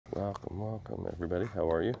Welcome everybody.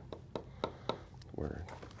 How are you? We're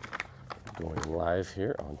going live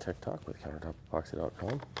here on TikTok with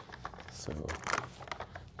CountertopEpoxy.com. So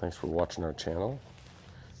thanks for watching our channel.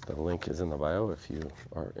 The link is in the bio if you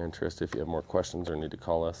are interested, if you have more questions or need to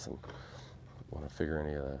call us and want to figure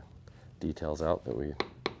any of the details out that we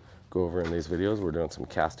go over in these videos. We're doing some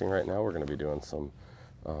casting right now. We're going to be doing some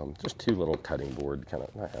just two little cutting board kind of,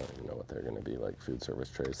 I don't even know what they're going to be, like food service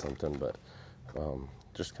trays, something, but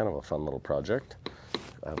just kind of a fun little project.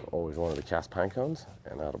 I've always wanted to cast pine cones,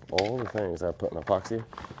 and out of all the things I've put in epoxy,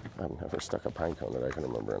 I've never stuck a pine cone that I can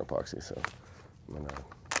remember in epoxy. So I'm going to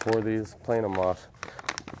pour these, plane them off.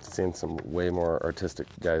 I've seen some way more artistic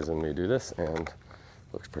guys than me do this, and it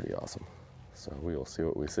looks pretty awesome. So we will see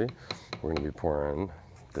what we see. We're going to be pouring,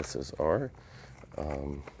 this is our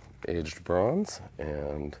aged bronze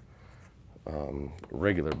and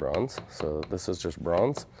regular bronze. So this is just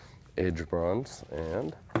bronze, aged bronze,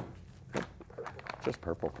 and just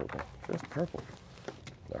purple.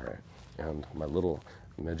 All right, and my little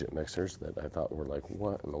midget mixers that I thought were like,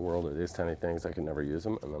 what in the world are these tiny things? I could never use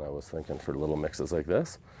them. And then I was thinking for little mixes like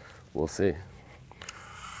this, we'll see.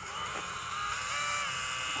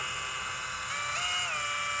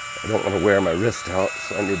 I don't want to wear my wrist out,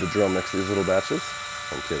 so I need to drill mix these little batches.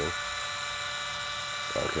 I'm kidding.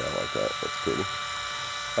 Okay, I like that. That's pretty.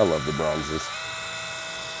 I love the bronzes.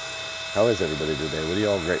 How is everybody today? What are you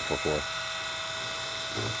all grateful for?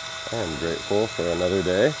 I am grateful for another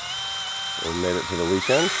day. We made it to the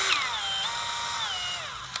weekend.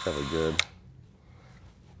 Have a good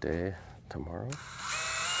day tomorrow.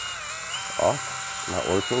 Off, not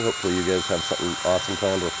working. Hopefully you guys have something awesome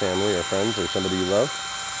planned with family or friends or somebody you love.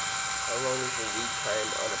 How long is the lead time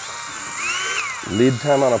on epoxy? Lead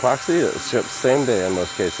time on epoxy? It ships same day in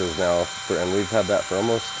most cases now, and we've had that for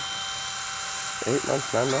almost 8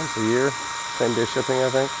 months, 9 months, a year. Same day shipping, I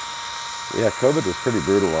think. Yeah, COVID was pretty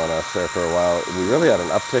brutal on us there for a while. We really had an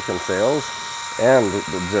uptick in sales and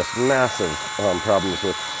just massive problems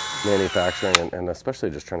with manufacturing, and especially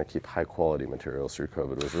just trying to keep high quality materials through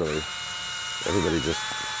COVID was really, everybody just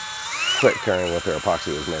quit caring what their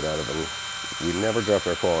epoxy was made out of, and we never dropped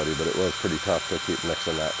our quality, but it was pretty tough to keep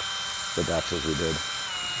mixing the batches we did.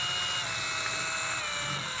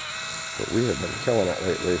 But we have been killing it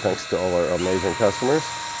lately thanks to all our amazing customers.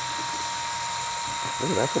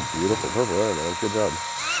 Ooh, that's a beautiful purple there, man. Good job.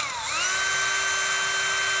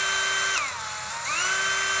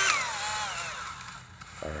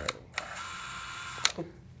 All right.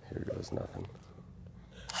 Here goes nothing.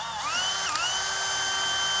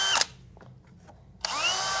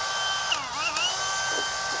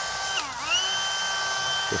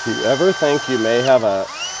 If you ever think you may have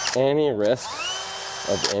any risk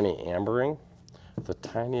of any ambering, the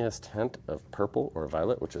tiniest hint of purple or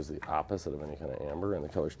violet, which is the opposite of any kind of amber in the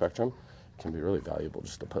color spectrum, can be really valuable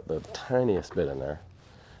just to put the tiniest bit in there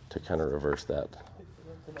to kind of reverse that.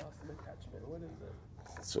 That's an awesome attachment. What is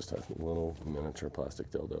it? It's just a little miniature plastic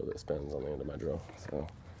dildo that spins on the end of my drill. So,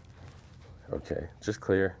 okay, just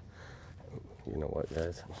clear. You know what,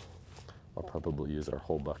 guys? I'll probably use our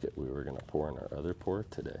whole bucket we were going to pour in our other pour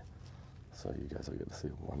today. So you guys will get to see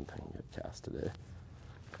one thing get cast today.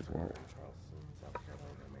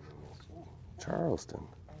 Charleston.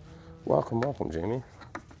 Welcome, Jamie.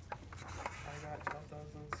 I got 12,000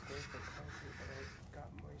 square foot concrete, but I got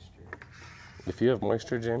moisture. If you have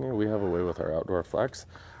moisture, Jamie, we have a way with our outdoor flex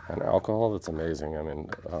and alcohol that's amazing. I mean,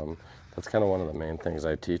 that's kind of one of the main things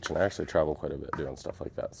I teach, and I actually travel quite a bit doing stuff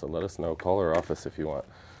like that. So let us know. Call our office if you want,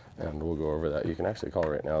 and we'll go over that. You can actually call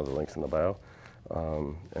right now. The link's in the bio.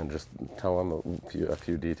 And just tell them a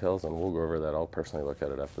few details, and we'll go over that. I'll personally look at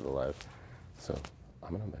it after the live. So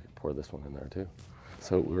I'm going to pour this one in there too.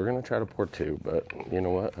 So we were going to try to pour two, but you know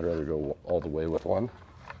what? I'd rather go all the way with one. Is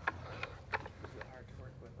it hard to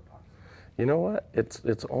work with epoxy? You know what?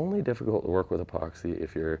 It's only difficult to work with epoxy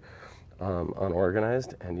if you're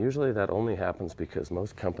unorganized, and usually that only happens because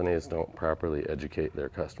most companies don't properly educate their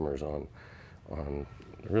customers on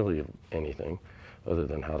really anything other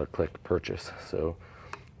than how to click purchase. So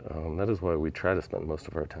that is why we try to spend most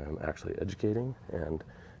of our time actually educating and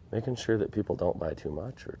making sure that people don't buy too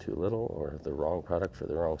much or too little or the wrong product for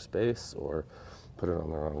the wrong space or put it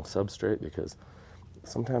on the wrong substrate, because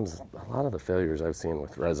sometimes a lot of the failures I've seen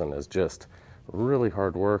with resin is just really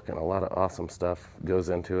hard work and a lot of awesome stuff goes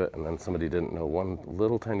into it, and then somebody didn't know one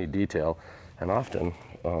little tiny detail, and often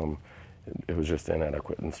it was just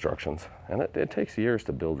inadequate instructions. And it takes years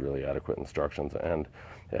to build really adequate instructions, and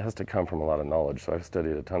it has to come from a lot of knowledge. So I've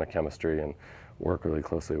studied a ton of chemistry and work really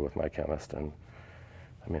closely with my chemist, and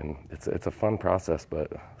I mean, it's a fun process,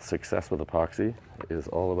 but success with epoxy is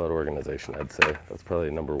all about organization, I'd say. That's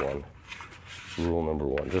probably number one, rule number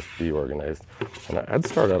one, just be organized. And I'd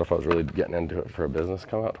start out, if I was really getting into it for a business,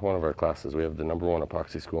 come out to one of our classes. We have the #1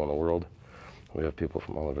 epoxy school in the world. We have people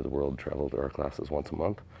from all over the world travel to our classes once a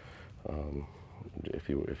month. If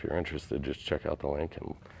you're interested, just check out the link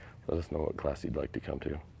and let us know what class you'd like to come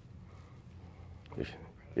to.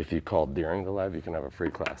 If you call during the live, you can have a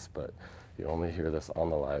free class, but you only hear this on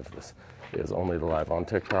the live. This is only the live on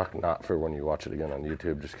TikTok, not for when you watch it again on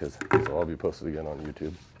YouTube, just because it'll all be posted again on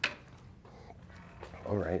YouTube.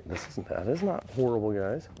 All right, that is not horrible,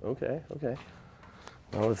 guys. Okay.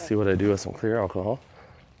 Now let's see what I do with some clear alcohol.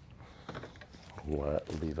 What?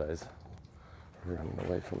 Levi's running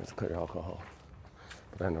away from his clear alcohol.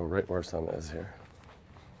 But I know right where some is here.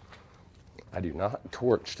 I do not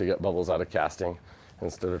torch to get bubbles out of casting.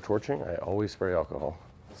 Instead of torching, I always spray alcohol.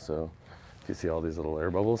 So if you see all these little air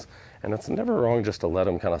bubbles, and it's never wrong just to let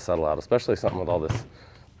them kind of settle out, especially something with all this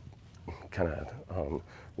kind of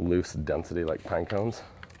loose density like pine cones.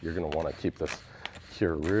 You're going to want to keep this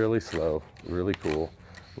cure really slow, really cool,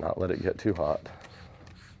 not let it get too hot.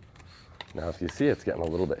 Now if you see it's getting a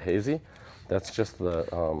little bit hazy, that's just the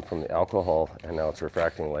from the alcohol, and now it's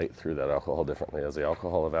refracting light through that alcohol differently. As the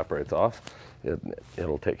alcohol evaporates off,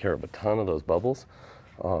 it'll take care of a ton of those bubbles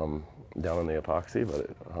down in the epoxy, but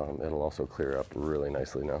it'll also clear up really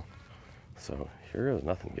nicely now. So here is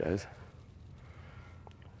nothing, guys.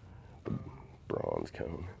 The bronze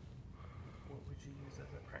cone. What would you use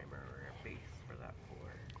as a primer or a base for that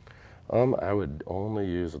for? I would only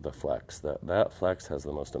use the Flex. That Flex has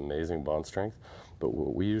the most amazing bond strength. But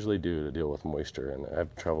what we usually do to deal with moisture, and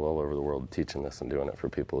I've traveled all over the world teaching this and doing it for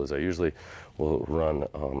people, is I usually will run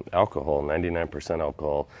alcohol, 99%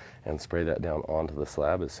 alcohol, and spray that down onto the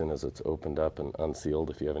slab as soon as it's opened up and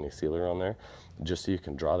unsealed, if you have any sealer on there, just so you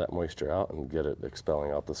can draw that moisture out and get it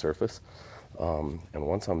expelling out the surface. And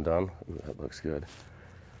once I'm done, ooh, that looks good.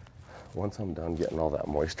 Once I'm done getting all that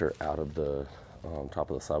moisture out of the top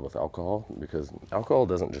of the slab with alcohol, because alcohol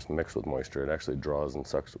doesn't just mix with moisture, it actually draws and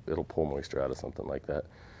sucks, it'll pull moisture out of something like that.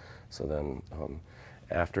 So then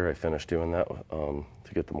after I finish doing that to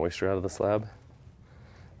get the moisture out of the slab,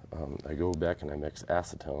 I go back and I mix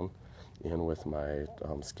acetone in with my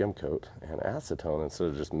skim coat. And acetone, instead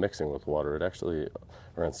of just mixing with water, it actually,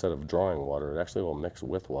 or instead of drawing water, it actually will mix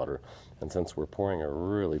with water. And since we're pouring a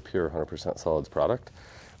really pure 100% solids product,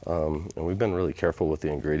 and we've been really careful with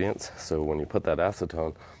the ingredients, so when you put that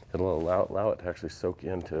acetone, it'll allow it to actually soak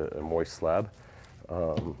into a moist slab.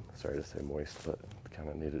 Sorry to say moist, but it kind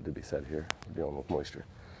of needed to be said here, we're dealing with moisture.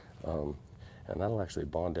 And that'll actually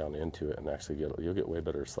bond down into it, and actually you'll get way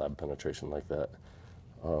better slab penetration like that.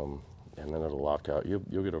 And then it'll lock out.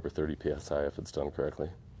 You'll get over 30 psi if it's done correctly.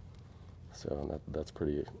 So that's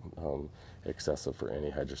pretty excessive for any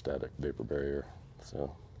hydrostatic vapor barrier.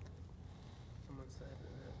 So. Someone said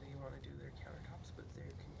that they want to do their countertops, but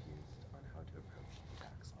they're confused on how to approach the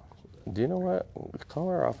backsplash. Do you know what? Call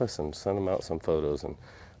our office and send them out some photos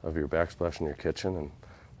of your backsplash in your kitchen, and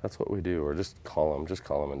that's what we do. Or just call them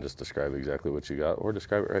and just describe exactly what you got, or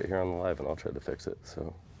describe it right here on the live, and I'll try to fix it.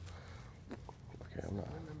 So, okay, I'm not.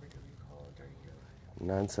 What number do we call during your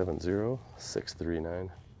live? 970-639-9338.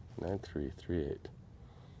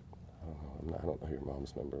 I don't know your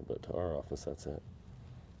mom's number, but to our office, that's it.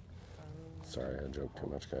 Sorry, I joke too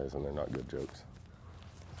much, guys, and they're not good jokes.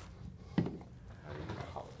 How do you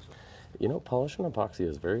polish it? You know, polishing epoxy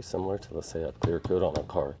is very similar to, let's say, a clear coat on a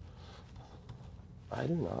car. I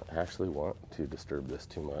do not actually want to disturb this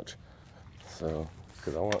too much, so,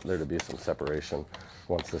 because I want there to be some separation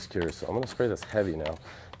once this cures. So I'm going to spray this heavy now,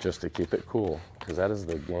 just to keep it cool, because that is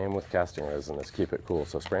the game with casting resin, is keep it cool.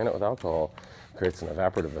 So spraying it with alcohol creates an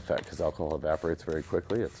evaporative effect, because alcohol evaporates very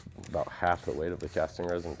quickly. It's about half the weight of the casting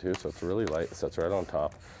resin too, so it's really light. It sits right on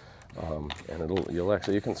top, and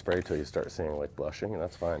you can spray till you start seeing like blushing, and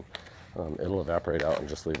that's fine. It'll evaporate out and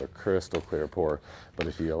just leave a crystal clear pour. But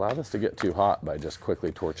if you allow this to get too hot by just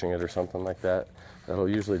quickly torching it or something like that, that'll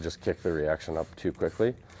usually just kick the reaction up too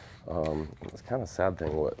quickly. It's kind of a sad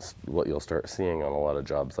thing what you'll start seeing on a lot of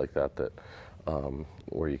jobs like that,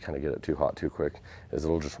 where you kind of get it too hot too quick, is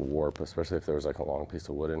it'll just warp, especially if there was like a long piece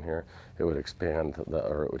of wood in here. It would expand,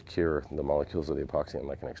 or it would cure the molecules of the epoxy in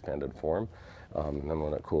like an expanded form. And then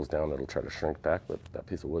when it cools down, it'll try to shrink back, but that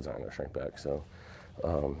piece of wood's not going to shrink back. So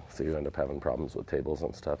you end up having problems with tables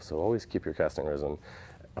and stuff. So always keep your casting resin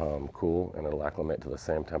cool, and it'll acclimate to the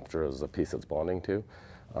same temperature as the piece it's bonding to.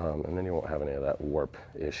 And then you won't have any of that warp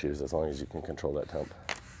issues as long as you can control that temp.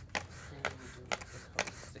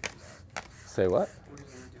 Say what? Say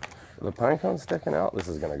what? The pine cone sticking out, this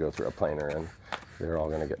is going to go through a planer, and they're all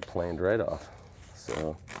going to get planed right off.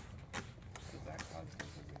 So Does that cause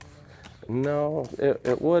dimples? no,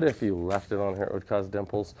 it would if you left it on here, it would cause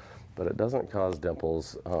dimples, but it doesn't cause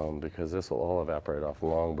dimples because this will all evaporate off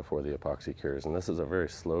long before the epoxy cures. And this is a very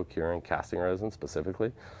slow curing casting resin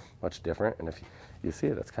specifically, much different. And if you see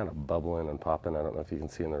it, it's kind of bubbling and popping. I don't know if you can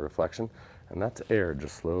see in the reflection. And that's air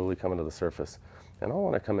just slowly coming to the surface. And I'll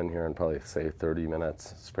want to come in here and probably say 30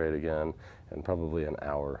 minutes, spray it again, and probably an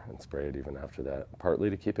hour and spray it even after that. Partly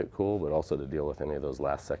to keep it cool, but also to deal with any of those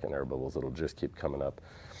last second air bubbles that'll just keep coming up.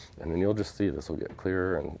 And then you'll just see this will get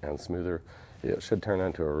clearer and smoother. It should turn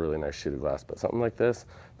into a really nice sheet of glass. But something like this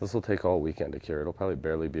will take all weekend to cure. It'll probably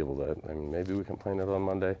barely be able to, I mean, maybe we can plane it on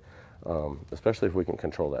Monday. Especially if we can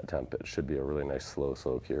control that temp, it should be a really nice slow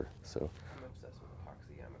cure. So I'm obsessed with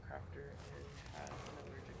epoxy. I'm a crafter and had an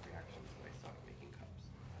allergic reaction, so I stopped making cups.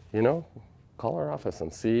 you know, call our office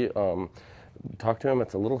and see, talk to them.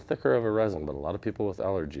 It's a little thicker of a resin, but a lot of people with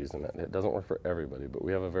allergies, and it doesn't work for everybody, but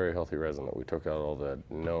we have a very healthy resin that we took out all the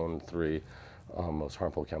known 3 most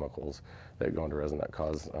harmful chemicals that go into resin that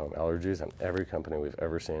cause allergies, and every company we've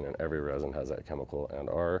ever seen and every resin has that chemical. And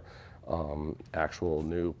our actual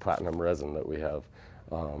new platinum resin that we have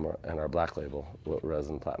and our black label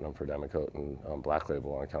resin, platinum for Damacoat, and black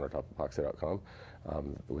label on CountertopEpoxy.com.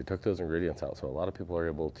 We took those ingredients out, so a lot of people are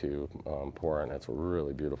able to pour in. It's a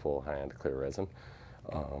really beautiful high-end clear resin.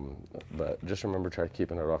 But just remember, try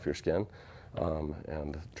keeping it off your skin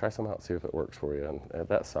and try some out, see if it works for you. And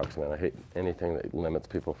that sucks, man. I hate anything that limits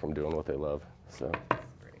people from doing what they love. So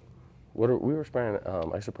we were spraying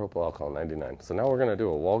isopropyl alcohol 99. So now we're going to do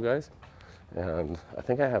a wall, guys. And I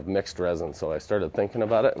think I have mixed resin, so I started thinking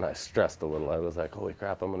about it, and I stressed a little. I was like, holy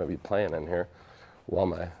crap, I'm going to be playing in here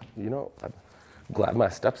while I'm glad my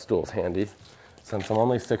step stool's handy. Since I'm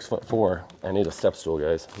only 6'4", I need a step stool,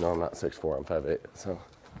 guys. No, I'm not 6'4", I'm 5'8", so.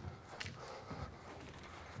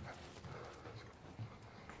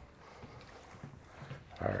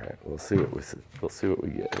 All right, we'll see what we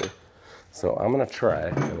get here. So I'm gonna try,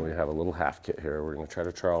 and we have a little half kit here. We're gonna try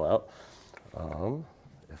to trowel out.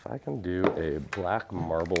 If I can do a black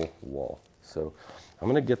marble wall. So I'm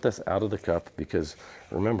gonna get this out of the cup because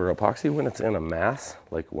remember, epoxy, when it's in a mass,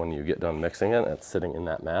 like when you get done mixing it, it's sitting in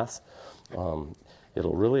that mass,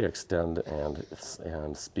 it'll really extend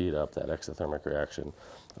and speed up that exothermic reaction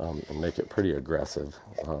and make it pretty aggressive,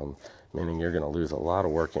 meaning you're gonna lose a lot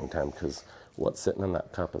of working time because what's sitting in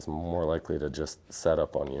that cup is more likely to just set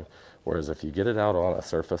up on you. Whereas if you get it out on a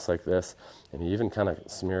surface like this, and you even kind of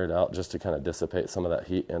smear it out just to kind of dissipate some of that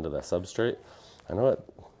heat into the substrate, I know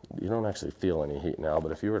you don't actually feel any heat now,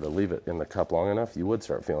 but if you were to leave it in the cup long enough, you would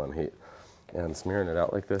start feeling heat. And smearing it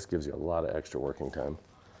out like this gives you a lot of extra working time.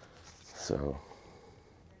 So,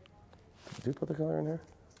 did you put the color in here?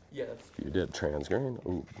 Yes. You did, trans green.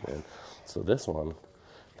 Ooh, man. So this one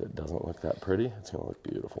that doesn't look that pretty, it's gonna look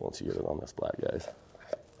beautiful once you get it on this black, guys.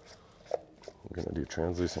 I'm gonna do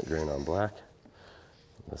translucent green on black.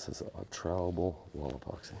 This is a trowelable wall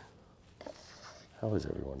epoxy. How is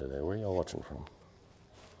everyone today? Where are y'all watching from?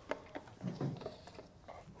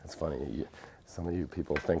 It's funny, some of you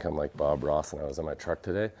people think I'm like Bob Ross, and I was in my truck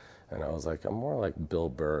today, and I was like, I'm more like Bill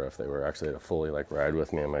Burr. If they were actually to fully like ride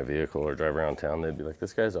with me in my vehicle or drive around town, they'd be like,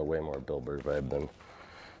 this guy's a way more Bill Burr vibe than,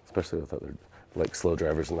 especially with other like slow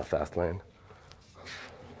drivers in the fast lane.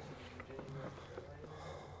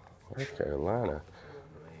 North Carolina.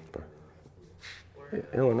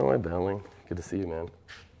 Illinois, bailing. Good to see you, man.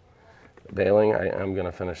 Bailing, I am going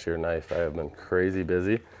to finish your knife. I have been crazy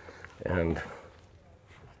busy, and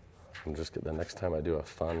I'm just the next time I do a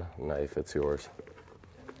fun knife, it's yours.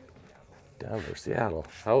 Denver, Seattle.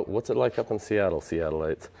 What's it like up in Seattle,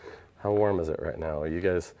 Seattleites? How warm is it right now? Are you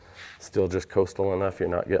guys still just coastal enough you're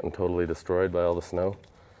not getting totally destroyed by all the snow?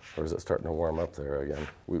 Or is it starting to warm up there again?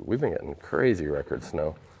 We've been getting crazy record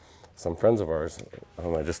snow. Some friends of ours,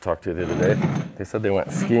 I just talked to the other day, they said they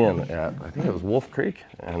went skiing at, I think it was Wolf Creek,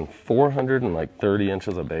 and 430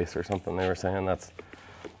 inches of base or something they were saying.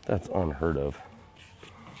 That's unheard of.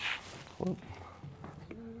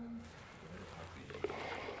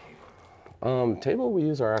 Table, we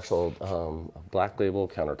use our actual black label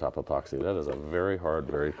countertop epoxy. That is a very hard,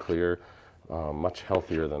 very clear, much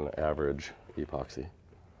healthier than average epoxy.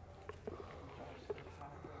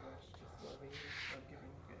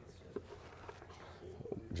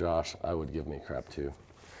 Josh, I would give me crap too,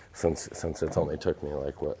 since it's only took me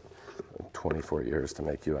like 24 years to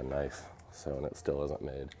make you a knife, so, and it still isn't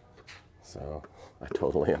made. So I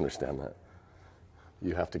totally understand that.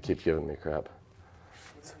 You have to keep giving me crap.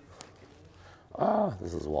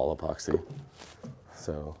 This is wall epoxy.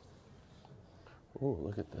 So, ooh,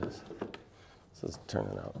 look at this. This is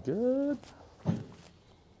turning out good.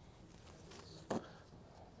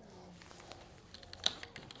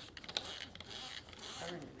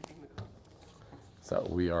 So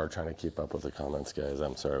we are trying to keep up with the comments, guys.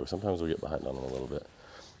 I'm sorry. Sometimes we get behind on them a little bit.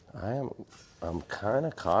 I'm kind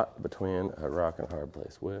of caught between a rock and a hard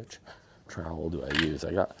place. Which trowel do I use?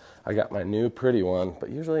 I got my new pretty one, but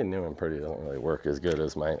usually new and pretty doesn't really work as good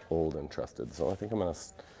as my old and trusted. So I think I'm going to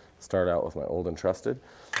start out with my old and trusted.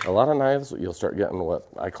 A lot of knives, you'll start getting what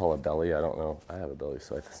I call a belly. I don't know. I have a belly,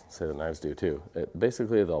 so I say the knives do too.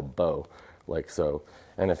 Basically, they'll bow like so.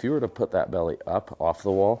 And if you were to put that belly up off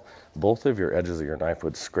the wall, both of your edges of your knife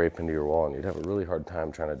would scrape into your wall, and you'd have a really hard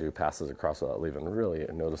time trying to do passes across without leaving really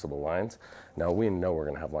noticeable lines. Now, we know we're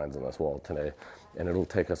going to have lines on this wall today, and it'll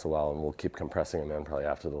take us a while, and we'll keep compressing them in probably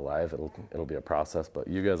after the live. It'll be a process, but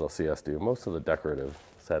you guys will see us do most of the decorative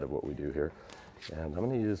side of what we do here. And I'm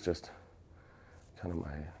going to use just kind of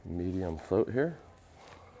my medium float here.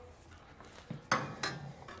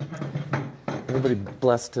 Everybody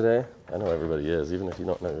blessed today? I know everybody is. Even if you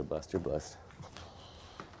don't know you're blessed, you're blessed.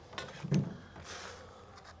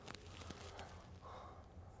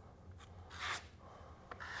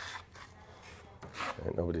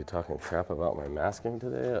 Ain't nobody talking crap about my masking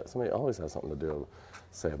today. Somebody always has something to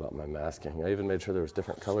say about my masking. I even made sure there was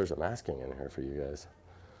different colors of masking in here for you guys.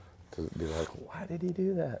 To be like, why did he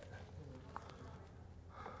do that?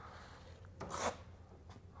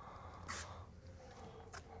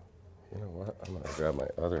 You know what? I'm going to grab my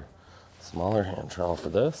other smaller hand trowel for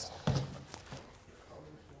this.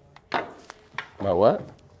 My what?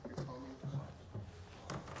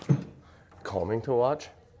 Calming to watch?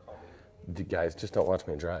 Guys, just don't watch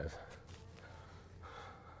me drive.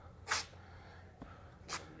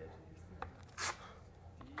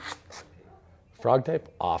 Frog tape?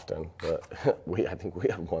 Often, but I think we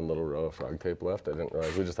had one little row of frog tape left. I didn't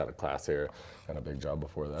realize we just had a class here and a big job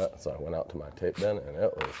before that. So I went out to my tape bin and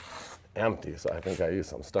it was empty. So I think I used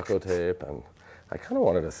some stucco tape, and I kind of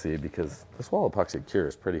wanted to see, because this wall epoxy cure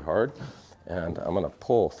is pretty hard, and I'm going to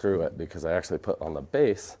pull through it because I actually put on the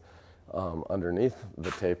base underneath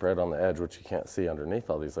the tape right on the edge, which you can't see underneath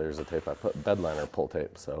all these layers of tape. I put bed liner pull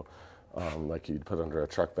tape, so like you'd put under a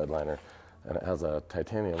truck bed liner. And it has a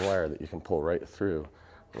titanium wire that you can pull right through,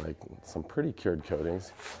 like some pretty cured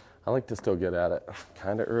coatings. I like to still get at it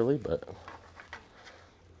kind of early, but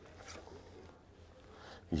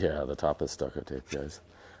yeah, the top is stucco tape, guys.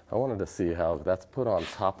 I wanted to see how that's put on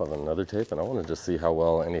top of another tape, and I wanted to see how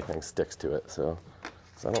well anything sticks to it. So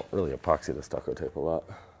I don't really epoxy the stucco tape a lot.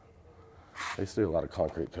 I used to do a lot of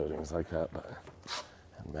concrete coatings like that, but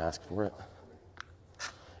and mask for it.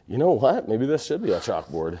 You know what? Maybe this should be a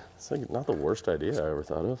chalkboard. It's like not the worst idea I ever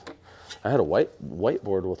thought of. I had a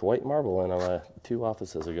whiteboard with white marble in on my 2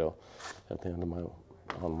 offices ago at the end of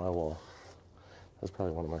on my wall. That's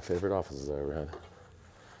probably one of my favorite offices I ever had.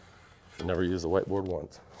 Never used a whiteboard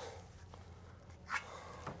once.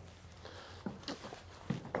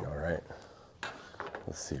 All right.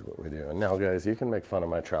 Let's see what we do. And now, guys, you can make fun of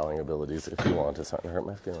my troweling abilities if you want. It's not going to hurt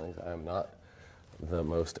my feelings. I am not the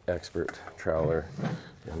most expert troweler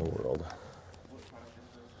in the world.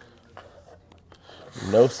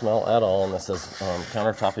 No smell at all, and this is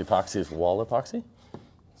Countertop Epoxy's Wall Epoxy.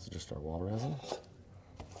 This is just our wall resin.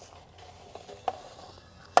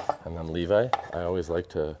 And then Levi, I always like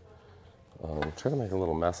to try to make a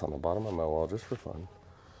little mess on the bottom of my wall just for fun.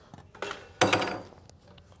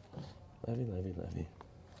 Levy.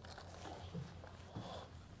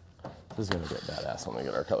 This is going to get badass when we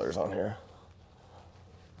get our colors on here.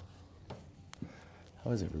 How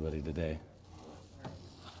is everybody today?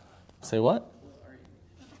 Say what?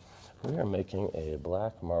 We are making a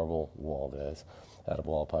black marble wall, guys, out of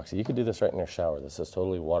wall epoxy. You could do this right in your shower. This is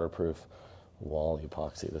totally waterproof wall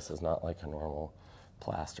epoxy. This is not like a normal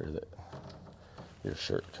plaster that your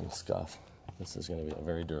shirt can scuff. This is going to be a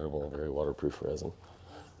very durable, very waterproof resin.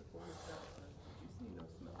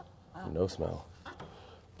 No smell.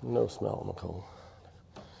 No smell, Nicole.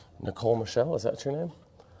 Nicole Michelle, is that your name?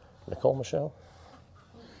 Nicole Michelle?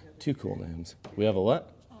 2 cool names. We have a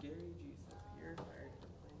what?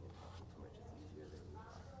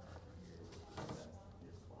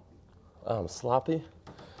 Sloppy?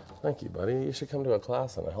 Thank you, buddy. You should come to a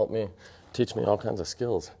class and help me, teach me all kinds of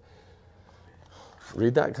skills.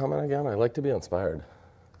 Read that comment again. I like to be inspired.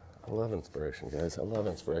 I love inspiration, guys. I love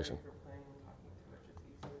inspiration.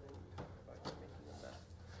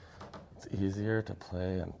 It's easier to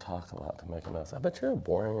play and talk a lot to make a mess. I bet you're a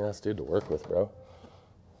boring ass dude to work with, bro.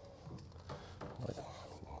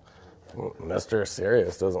 Mr.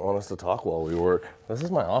 Serious doesn't want us to talk while we work. This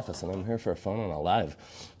is my office, and I'm here for fun and a live.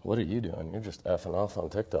 What are you doing? You're just effing off on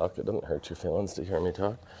TikTok. It doesn't hurt your feelings to hear me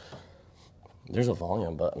talk. There's a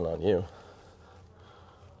volume button on you.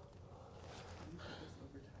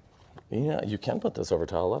 Yeah, you can put this over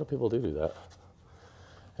tile. A lot of people do that.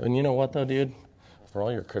 And you know what though, dude? For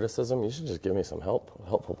all your criticism, you should just give me some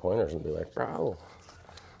helpful pointers and be like, bro,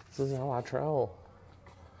 this is how I trowel.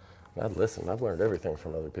 And I'd listen. I've learned everything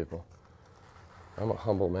from other people. I'm a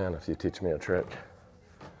humble man if you teach me a trick.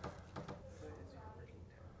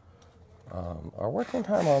 Our working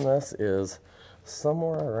time on this is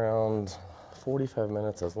somewhere around 45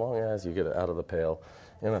 minutes, as long as you get it out of the pail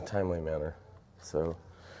in a timely manner. So,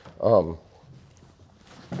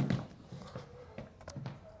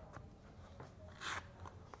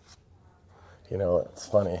 you know, it's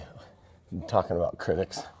funny talking about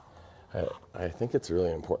critics. I think it's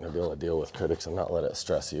really important to be able to deal with critics and not let it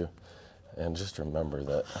stress you. And just remember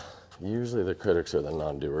that usually the critics are the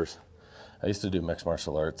non-doers. I used to do mixed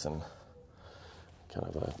martial arts and kind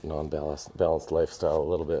of a non-balanced lifestyle a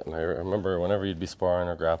little bit. And I remember whenever you'd be sparring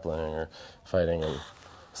or grappling or fighting and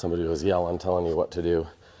somebody was yelling, telling you what to do,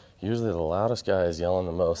 usually the loudest guys yelling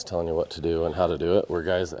the most, telling you what to do and how to do it, were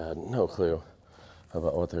guys that had no clue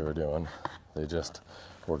about what they were doing. They just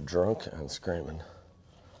were drunk and screaming.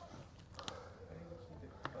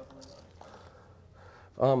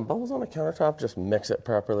 Bubbles on a countertop, just mix it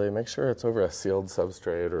properly. Make sure it's over a sealed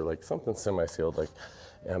substrate or like something semi-sealed like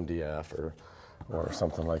MDF or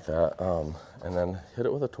something like that. And then hit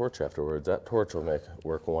it with a torch afterwards. That torch will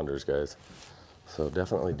work wonders, guys. So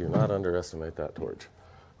definitely do not underestimate that torch.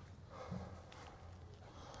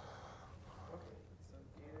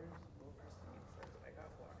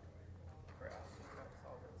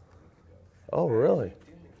 Oh, really?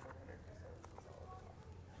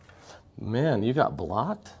 Man, you got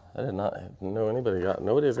blocked? I did not know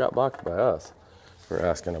nobody's got blocked by us for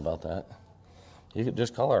asking about that. You could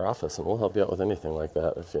just call our office and we'll help you out with anything like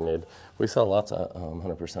that if you need. We sell lots of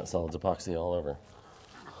 100% solids epoxy all over.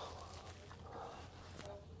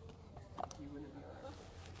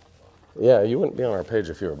 Yeah, you wouldn't be on our page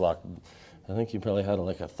if you were blocked. I think you probably had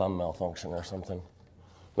like a thumb malfunction or something.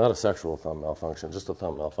 Not a sexual thumb malfunction, just a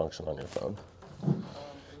thumb malfunction on your phone.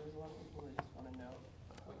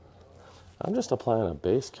 I'm just applying a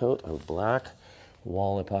base coat of black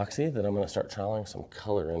wall epoxy that I'm going to start troweling some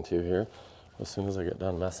color into here as soon as I get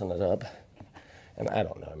done messing it up. And I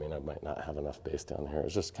don't know, I mean, I might not have enough base down here.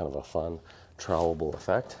 It's just kind of a fun trowelable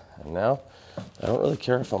effect. And now, I don't really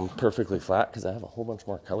care if I'm perfectly flat because I have a whole bunch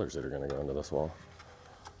more colors that are going to go into this wall.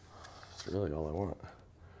 That's really all I want.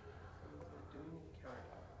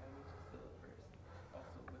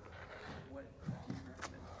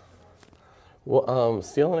 Well,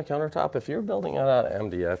 sealing a countertop, if you're building it out of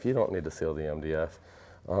MDF, you don't need to seal the MDF.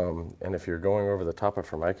 And if you're going over the top of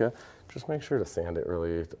Formica, just make sure to sand it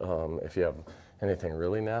really, if you have anything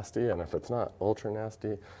really nasty, and if it's not ultra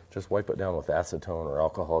nasty, just wipe it down with acetone or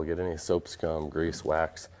alcohol, get any soap scum, grease,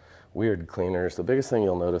 wax, weird cleaners. The biggest thing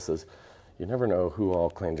you'll notice is you never know who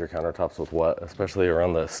all cleans your countertops with what, especially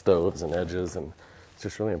around the stoves and edges, and it's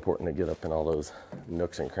just really important to get up in all those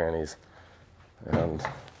nooks and crannies and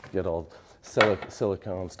get all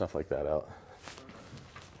silicone, stuff like that out.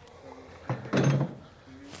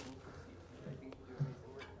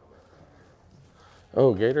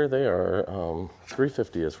 Oh, Gator, they are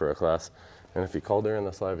 $350 is for a class, and if you call during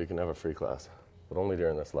this live, you can have a free class, but only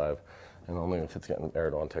during this live, and only if it's getting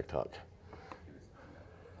aired on TikTok.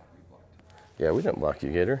 Yeah, we didn't block you,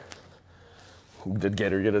 Gator. Did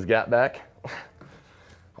Gator get his gap back? I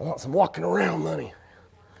want some walking around money.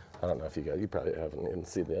 I don't know if you probably haven't even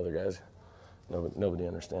seen the other guys. Nobody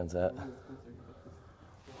understands that.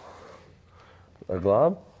 A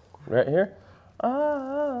glob? Right here?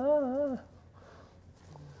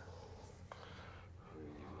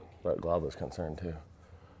 That glob is concerned too.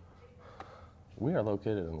 We are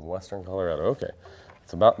located in western Colorado. Okay.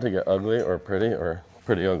 It's about to get ugly or pretty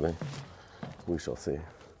ugly. We shall see.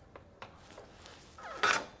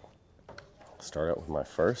 Start out with my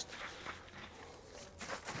first.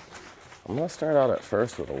 I'm going to start out at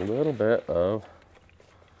first with a little bit of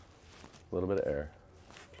air.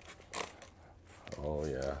 Oh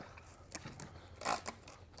yeah.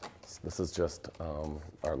 This is just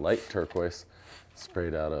our light turquoise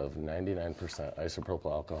sprayed out of 99%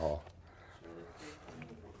 isopropyl alcohol.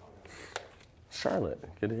 Charlotte,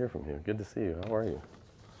 good to hear from you. Good to see you. How are you?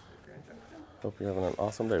 Hope you're having an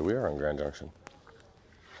awesome day. We are on Grand Junction.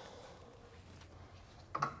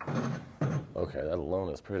 Okay, that alone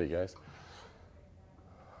is pretty, guys.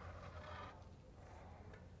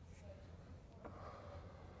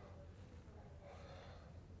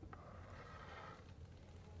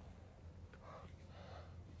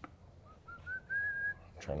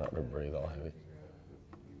 Try not to breathe all heavy.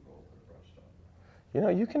 You know,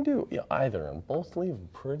 you can do either, and both leave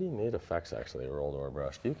pretty neat effects actually, rolled or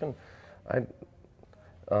brushed. You can,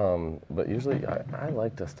 But usually I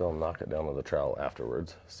like to still knock it down with a trowel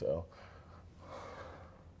afterwards, so.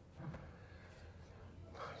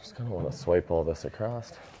 Just kind of want to swipe all this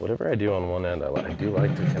across. Whatever I do on one end, I do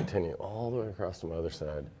like to continue all the way across to my other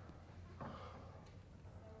side. How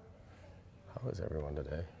is everyone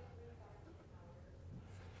today?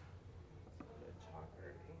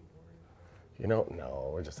 You know,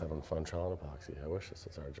 no, we're just having fun troweling epoxy. I wish this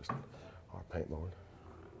was our paint board,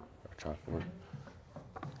 our chalkboard.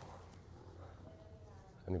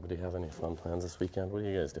 Anybody have any fun plans this weekend? What are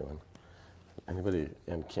you guys doing? Anybody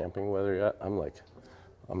in camping weather yet? I'm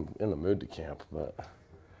in the mood to camp, but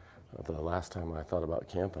the last time I thought about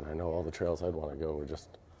camping, I know all the trails I'd want to go were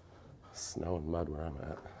just snow and mud where I'm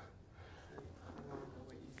at.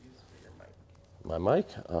 My mic?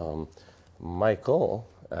 Michael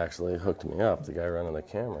actually hooked me up. The guy running the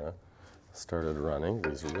camera started running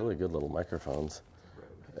these really good little microphones.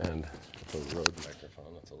 And it's a Rode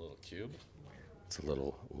microphone. It's a little cube. It's a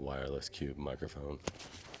little wireless cube microphone.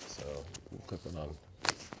 So you can clip it on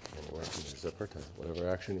anywhere from your zipper to whatever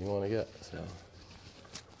action you want to get. So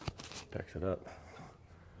picks it up.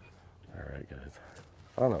 All right, guys.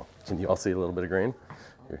 I don't know. Can you all see a little bit of green?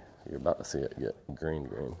 You're about to see it get green.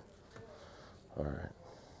 All right.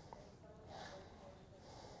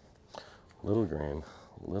 Little green,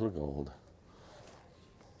 little gold.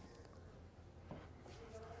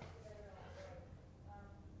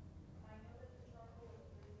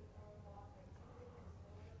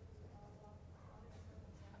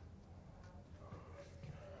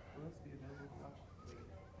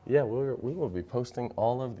 Yeah, we will be posting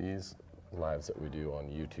all of these lives that we do on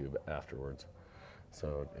YouTube afterwards.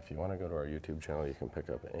 So if you want to go to our YouTube channel, you can pick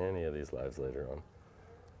up any of these lives later on.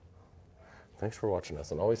 Thanks for watching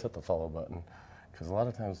us, and always hit the follow button, because a lot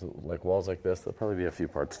of times, like walls like this, there'll probably be a few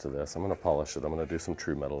parts to this. I'm going to polish it. I'm going to do some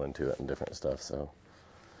true metal into it and different stuff. So,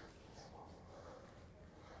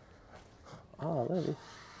 lady,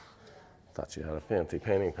 thought you had a fancy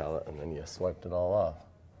painting palette, and then you swiped it all off.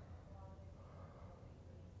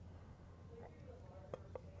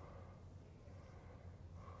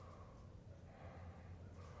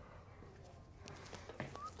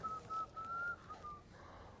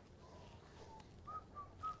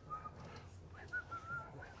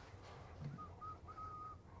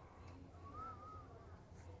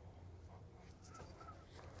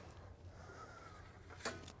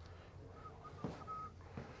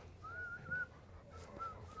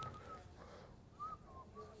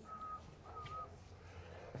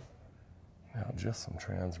 Now just some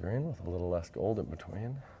trans green with a little less gold in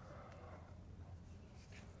between.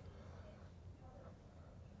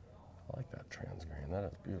 I like that trans green. That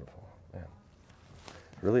is beautiful. Man.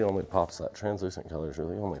 It really only pops, that translucent colors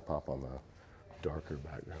really only pop on the darker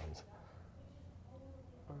backgrounds.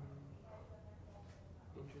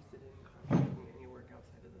 Interested in contracting any work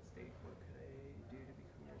outside of the state? What could I do to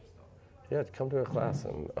become your installer? Yeah, come to a class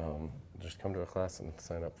and just come to a class and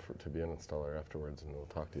sign up to be an installer afterwards, and we'll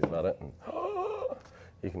talk to you about it. And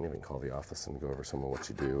you can even call the office and go over some of what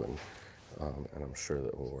you do, and I'm sure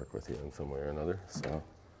that we'll work with you in some way or another. So.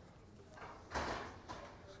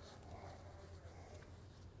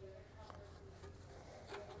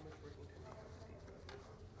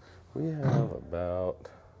 We have about,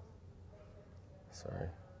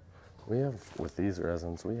 with these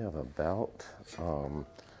resins, we have about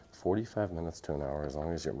 45 minutes to an hour, as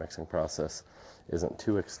long as your mixing process isn't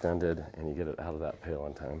too extended and you get it out of that pail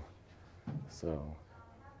in time. So,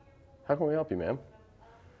 how can we help you, ma'am?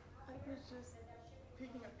 I was just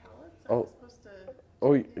picking up pallets. Oh. Supposed to...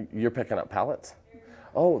 Oh, you're picking up pallets?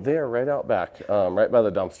 Oh, they're right out back, right by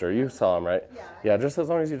the dumpster. You saw them, right? Yeah. Yeah, just as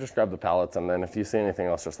long as you just grab the pallets, and then if you see anything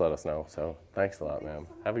else, just let us know. So thanks a lot, ma'am.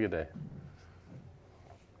 Have a good day.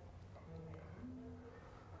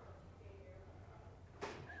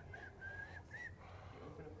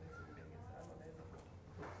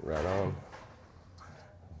 Right on.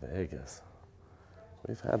 Vegas.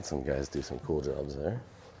 We've had some guys do some cool jobs there.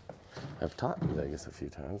 I've taught in Vegas a few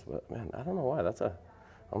times, but man, I don't know why.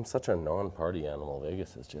 I'm such a non-party animal.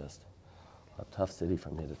 Vegas is just a tough city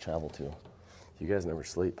for me to travel to. You guys never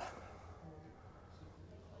sleep.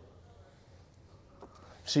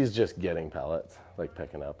 She's just getting pallets, like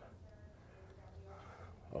picking up.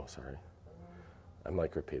 Oh, sorry. I'm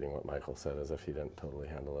like repeating what Michael said as if he didn't totally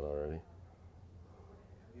handle it already.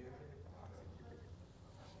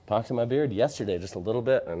 Epoxy my beard yesterday, just a little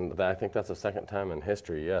bit, and I think that's the second time in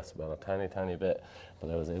history, yes, about a tiny, tiny bit.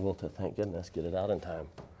 But I was able to, thank goodness, get it out in time.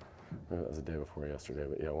 Maybe it was the day before yesterday,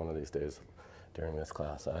 but yeah, one of these days during this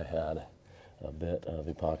class, I had a bit of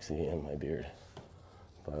epoxy in my beard.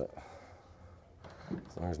 But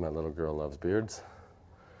as long as my little girl loves beards,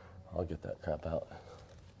 I'll get that crap out.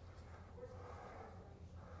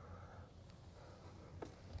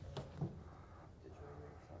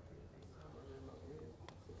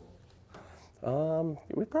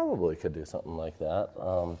 We probably could do something like that.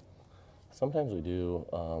 Sometimes we do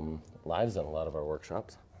lives in a lot of our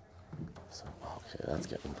workshops. So, okay, that's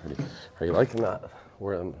getting pretty. Are you liking that?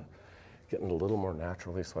 Where I'm getting a little more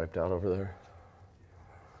naturally swiped out over there.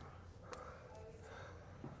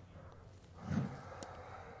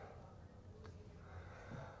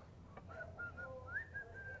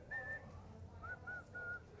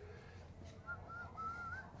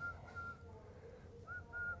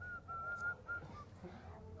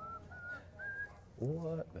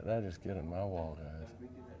 What did I just get in my wall, guys? We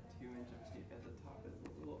do that 2-inch of tape at the top is a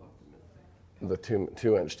little optimistic. The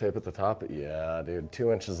two-inch tape at the top? Yeah, dude,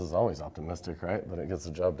 2 inches is always optimistic, right? But it gets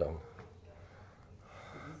the job done. Is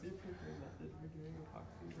this your preferred method for doing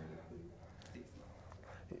epoxy vertically?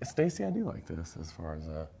 Stacy, I do like this as far as,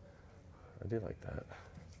 I do like that.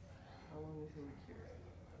 How long until we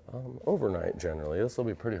cure? Overnight, generally. This will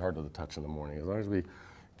be pretty hard to the touch in the morning, as long as we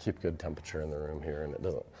keep good temperature in the room here and it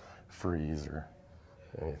doesn't freeze or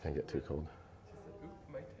anything get too cold. She said, oop,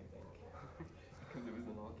 my typing. Because it was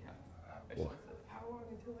in all caps. I should have said, how long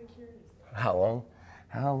until I cure this? How long?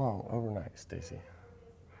 How long? Overnight, Stacy.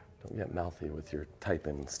 Don't get mouthy with your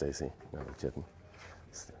typing, Stacy. No, I'm kidding.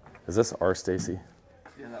 Is this our Stacy?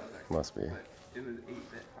 Yeah, that was actually. Must be. But it was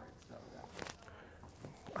 8-bit hard, so that.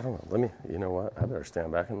 I don't know. Let me, you know what? I better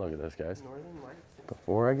stand back and look at this, guys. Northern Lights.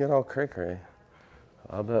 Before I get all cray-cray,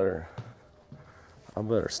 I better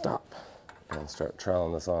stop and start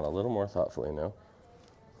troweling this on a little more thoughtfully now.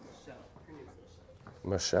 Michelle. Her name's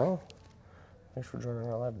Michelle. Michelle? Thanks for joining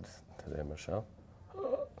our live today, Michelle.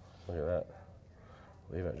 Look at that.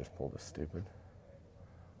 Levi just pulled us stupid.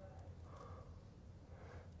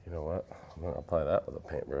 You know what? I'm going to apply that with a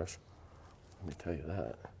paintbrush. Let me tell you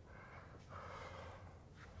that.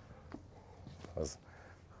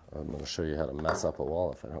 I'm going to show you how to mess up a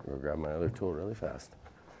wall if I don't go grab my other tool really fast.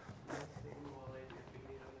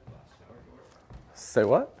 Say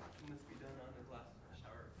what? It must be done on a glass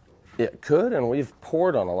shower door. It could, and we've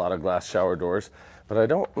poured on a lot of glass shower doors, but I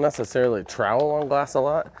don't necessarily trowel on glass a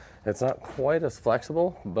lot. It's not quite as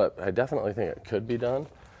flexible, but I definitely think it could be done.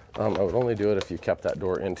 I would only do it if you kept that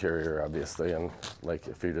door interior, obviously, and like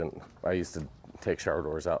if you didn't, I used to take shower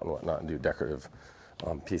doors out and whatnot and do decorative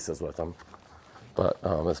pieces with them. But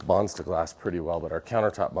this bonds to glass pretty well, but our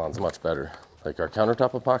countertop bonds much better. Like our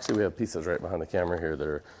countertop epoxy, we have pieces right behind the camera here that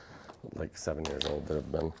are like 7 years old that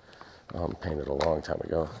have been painted a long time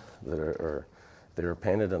ago. They were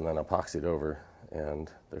painted and then epoxied over, and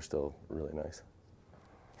they're still really nice.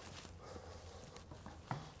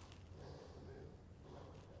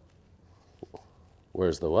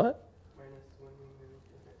 Where's the what? Minus when we moved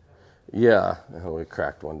in it. Yeah, we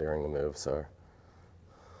cracked one during the move, so.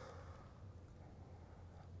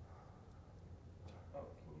 Oh,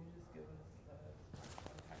 can you just give us contact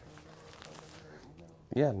number, phone number, or email?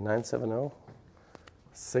 Yeah,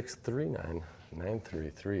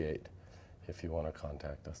 970-639-9338 if you want to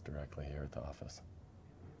contact us directly here at the office.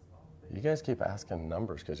 You guys keep asking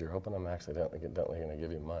numbers because you're hoping I'm accidentally going to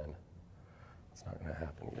give you mine. It's not going to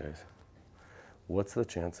happen, guys. What's the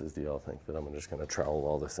chances, do y'all think, that I'm just going to trowel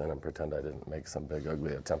all this in and pretend I didn't make some big,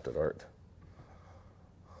 ugly attempt at art?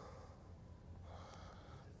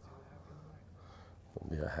 It'll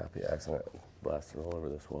be a happy accident. Blast it all over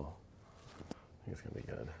this wall. I think it's going to be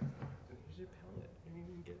good. Here's your palette. You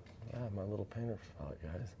didn't even get. Yeah, my little painter palette,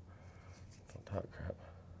 guys. Don't talk crap.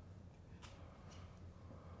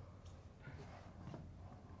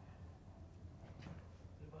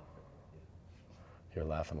 You're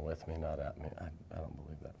laughing with me, not at me. I don't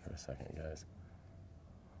believe that for a second, guys.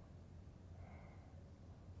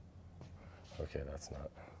 Okay, that's not.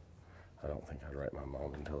 I don't think I'd write my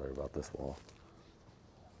mom and tell her about this wall.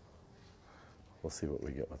 We'll see what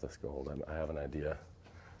we get with this gold. I have an idea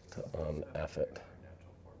to un-F it.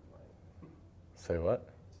 Say what?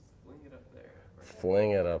 Just fling it up there.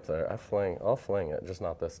 Fling it up there. I'll fling it, just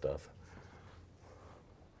not this stuff.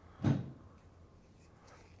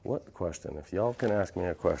 What question? If y'all can ask me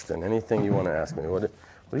a question, anything you want to ask me, what do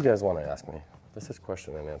you guys want to ask me? This is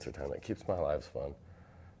question and answer time. It keeps my lives fun.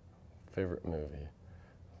 Favorite movie?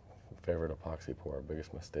 Favorite epoxy pour?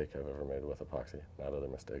 Biggest mistake I've ever made with epoxy? Not other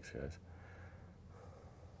mistakes, guys.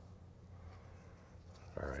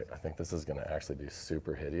 All right, I think this is going to actually be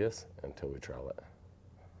super hideous until we trowel it.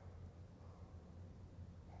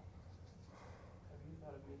 Have you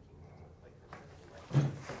thought of making one with like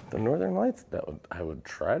the Northern Lights? The Northern Lights? I would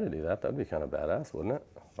try to do that. That'd be kind of badass, wouldn't it?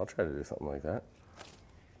 I'll try to do something like that.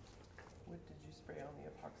 What did you spray on the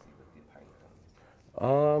epoxy with the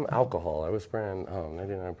Alcohol. I was spraying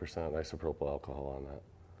 99% isopropyl alcohol on that.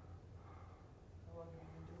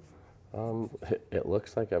 How long have you been doing it? It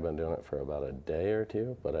looks like I've been doing it for about a day or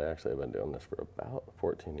two, but I actually have been doing this for about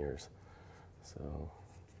 14 years. So,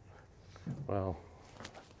 well,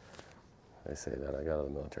 I say that. I got out of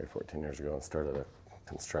the military 14 years ago and started a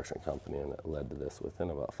construction company, and it led to this. Within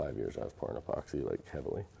about 5 years, I was pouring epoxy like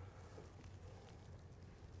heavily.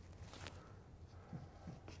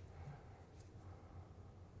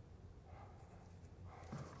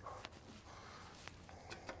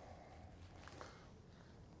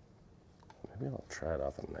 Maybe I'll try it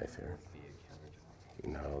off a knife here.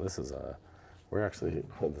 No, this is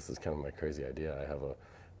this is kind of my crazy idea. I have a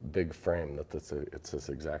big frame it's this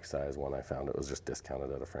exact size one I found. It was just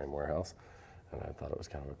discounted at a frame warehouse, and I thought it was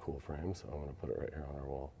kind of a cool frame, so I'm going to put it right here on our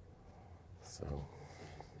wall. So,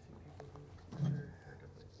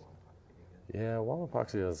 yeah, wall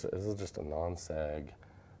epoxy is just a non-sag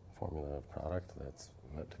formula of product that's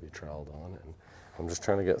meant to be troweled on, and I'm just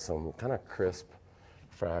trying to get some kind of crisp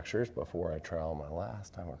fractures before I trowel my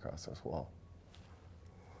last time across this wall.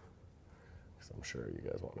 Because I'm sure you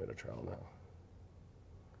guys want me to trowel now.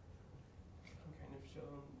 Kind of show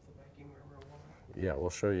them the Viking River wall. Yeah,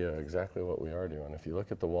 we'll show you exactly what we are doing. If you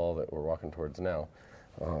look at the wall that we're walking towards now,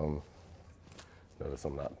 notice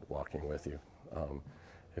I'm not walking with you.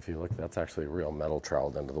 If you look, that's actually real metal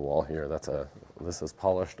troweled into the wall here. This is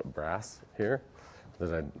polished brass here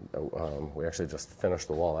that we actually just finished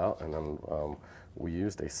the wall out, and then we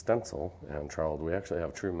used a stencil and troweled. We actually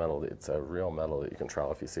have true metal. It's a real metal that you can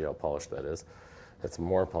trowel if you see how polished that is. It's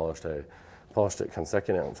more polished. I polished it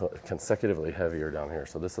consecutively heavier down here.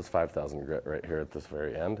 So this is 5,000 grit right here at this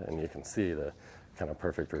very end, and you can see the kind of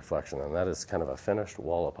perfect reflection. And that is kind of a finished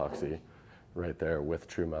wall epoxy right there with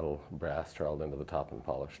true metal brass troweled into the top and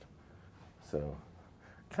polished. So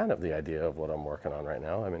kind of the idea of what I'm working on right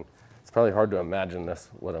now. I mean, it's probably hard to imagine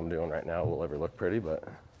what I'm doing right now will ever look pretty, but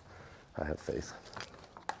I have faith.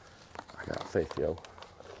 I got faith, yo.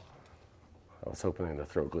 I was hoping to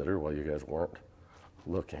throw glitter while you guys weren't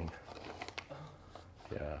looking.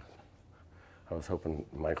 Yeah. I was hoping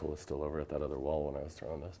Michael was still over at that other wall when I was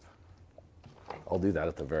throwing this. I'll do that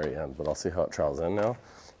at the very end, but I'll see how it trowels in now.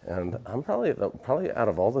 And I'm probably out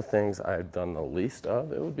of all the things I've done the least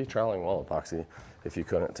of, it would be troweling wall epoxy, if you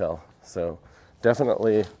couldn't tell. So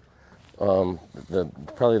definitely,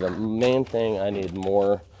 probably the main thing I need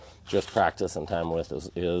more just practice and time with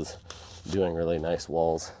is doing really nice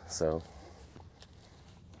walls. So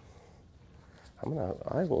I'm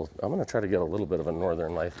gonna try to get a little bit of a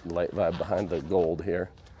northern light vibe behind the gold here.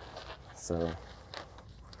 So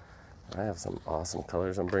I have some awesome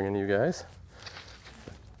colors I'm bringing you guys.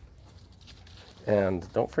 And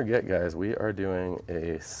don't forget, guys, we are doing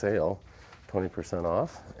a sale, 20%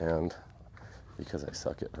 off. And because I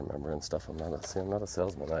suck at remembering stuff, I'm not a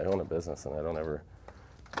salesman. I own a business, and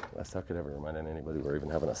I suck at ever reminding anybody we're even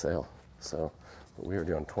having a sale. So we are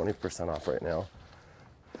doing 20% off right now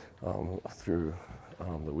through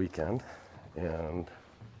the weekend, and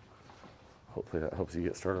hopefully that helps you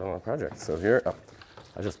get started on a project. So here,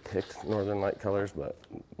 I just picked Northern Light colors, but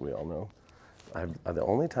we all know. The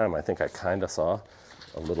only time I think I kind of saw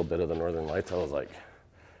a little bit of the Northern Lights, I was like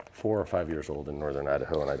 4 or 5 years old in northern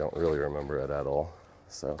Idaho, and I don't really remember it at all.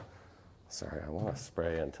 So, sorry, I want to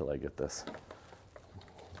spray until I get this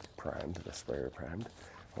primed, the sprayer primed.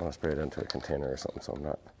 I want to spray it into a container or something so I'm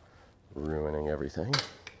not ruining everything.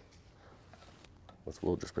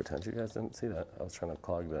 We'll just pretend you guys didn't see that. I was trying to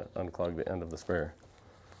unclog the end of the sprayer.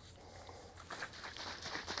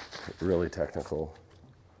 Really technical.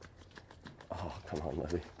 Oh, come on,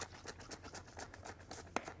 Levy.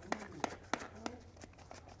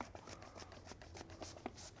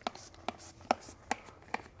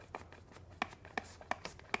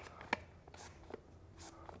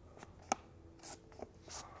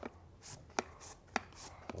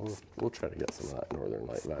 We'll try to get some of that Northern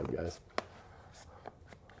Light vibe, guys.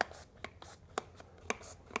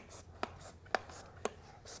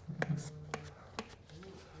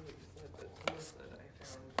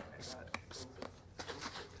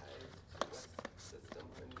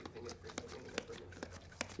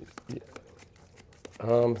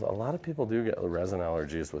 A lot of people do get resin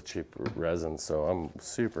allergies with cheap resin, so I'm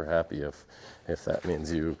super happy if that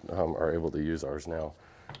means you are able to use ours now.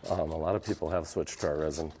 A lot of people have switched to our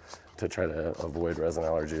resin to try to avoid resin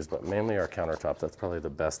allergies, but mainly our countertop. That's probably the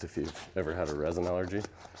best if you've ever had a resin allergy.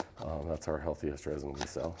 That's our healthiest resin we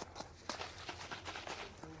sell.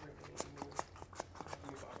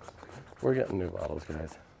 We're getting new bottles,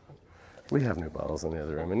 guys. We have new bottles in the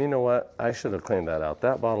other room, and you know what? I should have cleaned that out.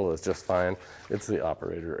 That bottle is just fine. It's the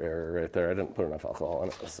operator error right there. I didn't put enough alcohol in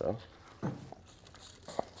it, so.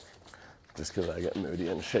 Just because I get moody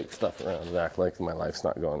and shake stuff around and act like my life's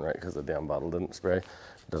not going right because the damn bottle didn't spray,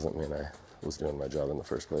 doesn't mean I was doing my job in the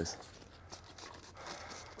first place.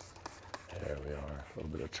 There we are. A little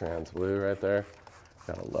bit of trans blue right there.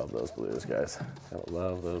 Gotta love those blues, guys. Gotta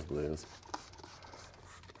love those blues.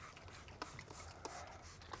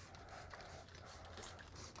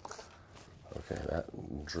 Okay,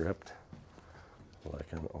 that dripped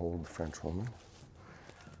like an old French woman.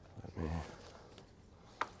 Let me,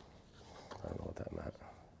 I don't know what that meant.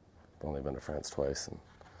 I've only been to France twice and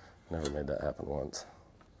never made that happen once.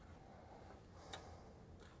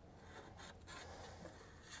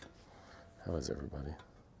 How is everybody?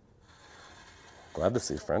 Glad to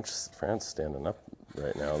see France standing up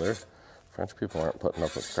right now. French people aren't putting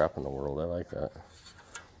up with crap in the world. I like that.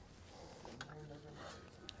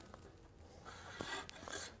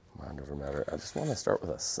 Mind over matter. I just want to start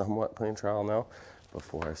with a somewhat clean trowel now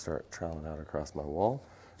before I start troweling out across my wall,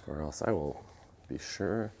 or else I will be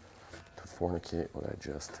sure to fornicate what I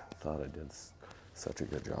just thought I did such a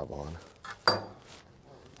good job on.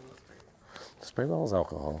 Spray bottle is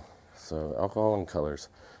alcohol, so alcohol and colors.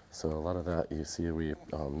 So a lot of that you see we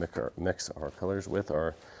mix our colors with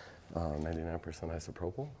our 99%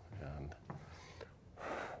 isopropyl, and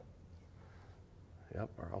yep,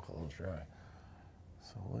 our alcohol is dry.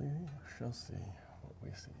 So we shall see what we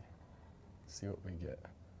see. See what we get.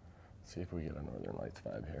 See if we get a Northern Lights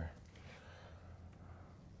vibe here.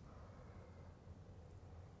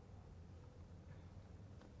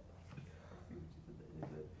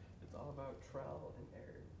 It's all about trowel and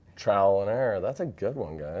air. Trowel and air. That's a good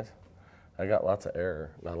one, guys. I got lots of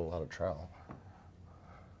air, not a lot of trowel. The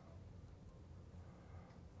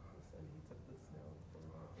sun heats up the snow for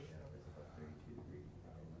about 8 hours, about 32 degrees.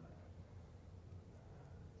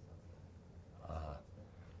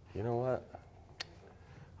 You know what?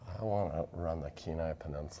 I want to run the Kenai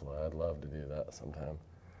Peninsula. I'd love to do that sometime,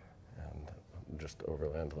 and just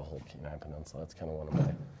overland the whole Kenai Peninsula. That's kind of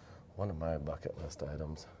one of my bucket list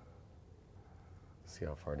items. See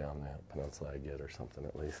how far down the peninsula I get, or something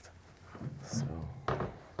at least. So,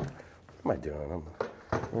 what am I doing?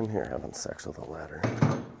 I'm in here having sex with a ladder.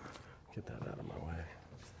 Get that out of my way.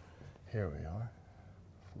 Here we are.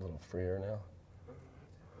 A little freer now.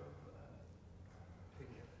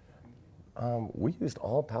 We used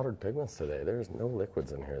all powdered pigments today. There's no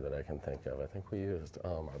liquids in here that I can think of. I think we used,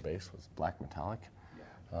 our base was black metallic,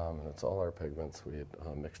 and it's all our pigments. We had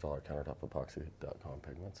mixed all our CountertopEpoxy.com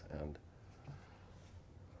pigments, and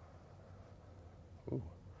ooh,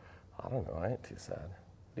 I don't know, I ain't too sad.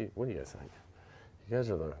 What do you guys think? You guys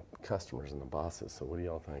are the customers and the bosses, so what do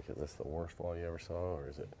y'all think? Is this the worst wall you ever saw, or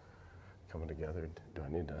is it coming together? Do I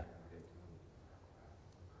need to?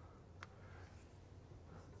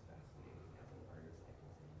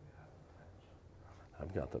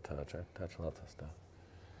 I've got the touch. I touch lots of stuff.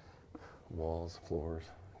 Walls, floors,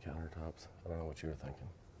 countertops. I don't know what you were thinking.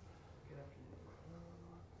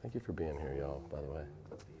 Thank you for being here, y'all, by the way.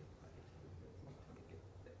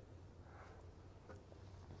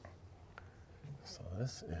 So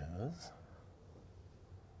this is,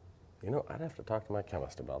 you know, I'd have to talk to my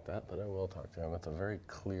chemist about that, but I will talk to him. It's a very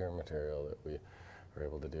clear material that we are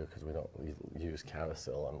able to do because we don't use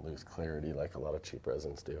Cavasil and lose clarity like a lot of cheap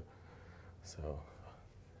resins do. So,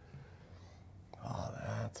 oh,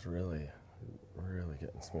 that's really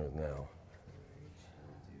getting smooth now.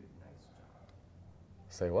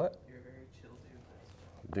 Say what? You're a very chill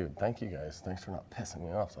dude. Dude, thank you guys. Thanks for not pissing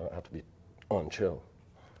me off so I don't have to be on chill.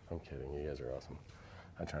 I'm kidding. You guys are awesome.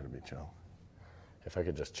 I try to be chill. If I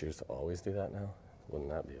could just choose to always do that now, wouldn't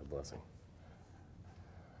that be a blessing?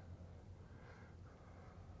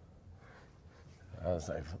 As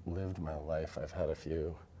I've lived my life, I've had a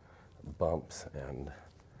few bumps and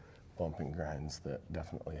bumping grinds that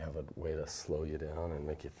definitely have a way to slow you down and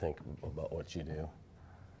make you think about what you do.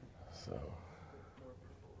 So,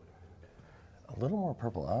 a little more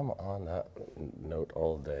purple. I'm on that note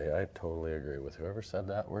all day. I totally agree with whoever said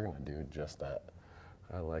that. We're going to do just that.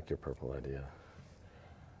 I like your purple idea.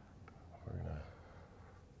 We're going to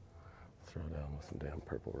throw down with some damn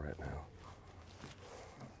purple right now.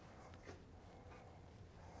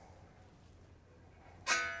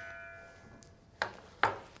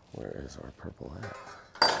 Where is our purple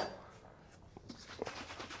at?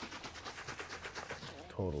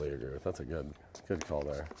 Totally agree with. That's a good call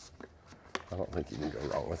there. I don't think you can go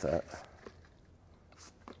wrong with that.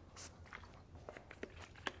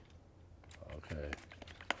 Okay.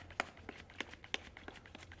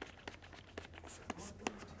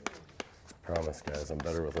 promise, guys, I'm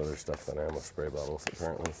better with other stuff than I am with spray bottles,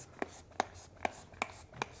 apparently.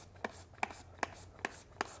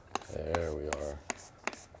 There we are.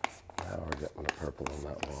 Now we're getting the purple on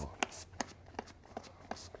that wall.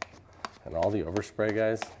 And all the overspray,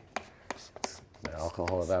 guys, the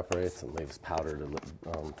alcohol evaporates and leaves powder to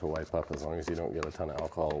wipe up. As long as you don't get a ton of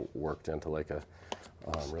alcohol worked into like a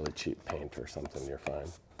really cheap paint or something, you're fine.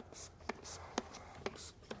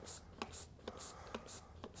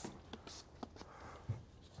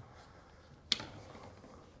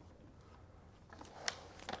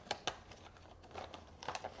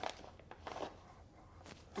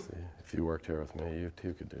 See, if you worked here with me, you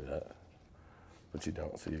too could do that, but you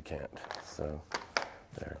don't, so you can't. So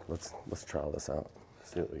there, let's try this out.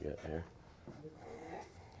 See what we get here.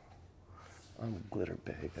 On the glitter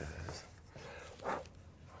bay, guys.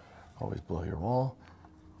 Always blow your wall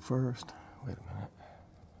first. Wait a minute.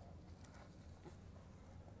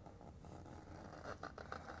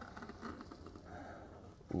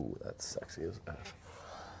 Ooh, that's sexy as F.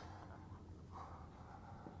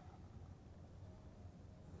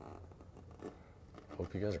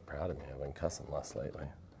 Hope you guys are proud of me. I've been cussing less lately.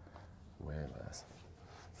 Way less.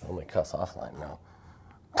 I only cuss offline now.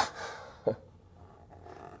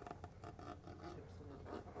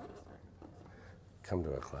 Come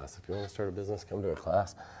to a class. If you want to start a business, come to a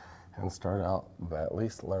class and start out by at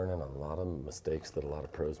least learning a lot of mistakes that a lot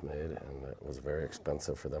of pros made, and it was very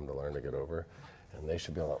expensive for them to learn to get over. And they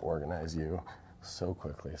should be able to organize you so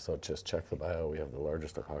quickly. So just check the bio. We have the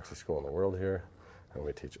largest epoxy school in the world here, and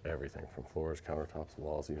we teach everything from floors, countertops,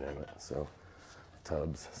 walls, you name it. So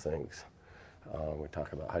tubs, sinks. We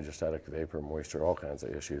talk about hydrostatic vapor, moisture, all kinds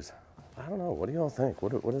of issues. I don't know. What do y'all think?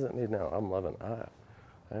 What does it need now? I'm loving it. I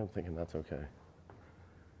am thinking that's okay.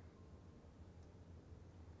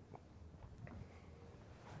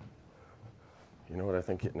 You know what I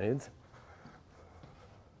think it needs?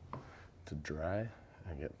 To dry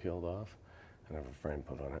and get peeled off and have a frame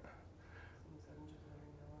put on it.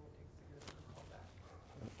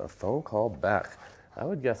 A phone call back. I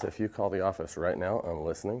would guess if you call the office right now, I'm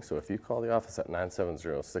listening. So if you call the office at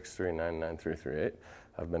 970-639-9338,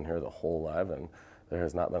 I've been here the whole live and there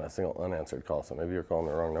has not been a single unanswered call. So maybe you're calling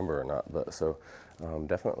the wrong number or not. But so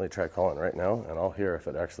definitely try calling right now and I'll hear if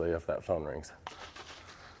that phone rings.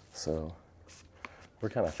 So we're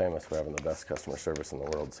kind of famous for having the best customer service in the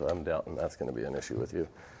world. So I'm doubting that's going to be an issue with you.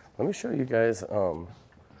 Let me show you guys. I'm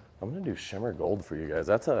going to do shimmer gold for you guys.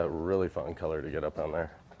 That's a really fun color to get up on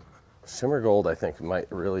there. Shimmer gold, I think,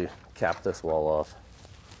 might really cap this wall off.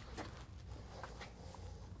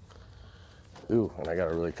 Ooh, and I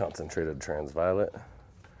got a really concentrated transviolet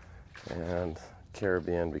and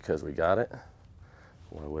Caribbean because we got it.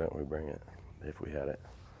 Why wouldn't we bring it if we had it?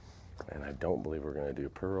 And I don't believe we're going to do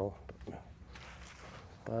pearl,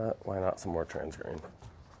 but why not some more trans green?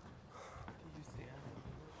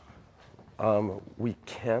 We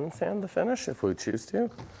can sand the finish if we choose to.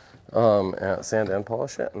 Sand and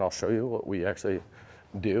polish it, and I'll show you what we actually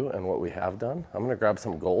do and what we have done. I'm gonna grab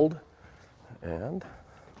some gold and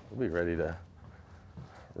we'll be ready to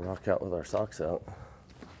rock out with our socks out.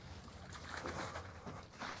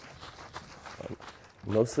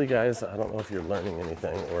 Mostly, guys, I don't know if you're learning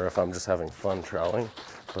anything or if I'm just having fun troweling,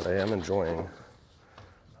 but I am enjoying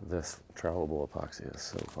this trowelable epoxy. It's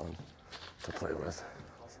so fun to play with.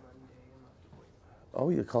 Oh,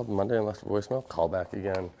 you called Monday and left a voicemail? Call back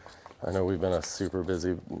again. I know we've been a super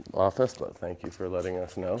busy office, but thank you for letting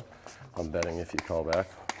us know. I'm betting if you call back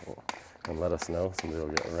and let us know, somebody will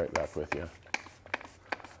get right back with you.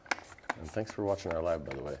 And thanks for watching our live,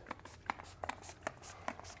 by the way.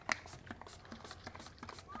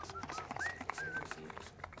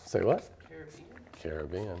 Say what? Caribbean.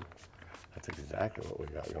 Caribbean. That's exactly what we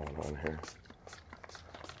got going on here.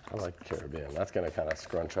 I like Caribbean. That's going to kind of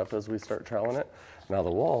scrunch up as we start troweling it. Now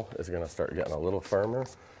the wall is going to start getting a little firmer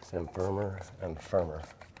and firmer and firmer,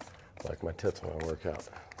 like my tits when I work out.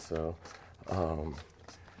 So,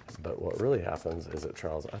 but what really happens is it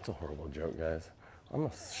trowels. That's a horrible joke, guys. I'm a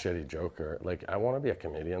shitty joker. Like, I want to be a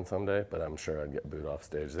comedian someday, but I'm sure I'd get booed off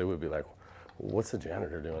stage. They would be like, what's the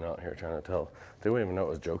janitor doing out here trying to tell? They wouldn't even know it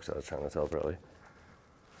was jokes I was trying to tell, probably.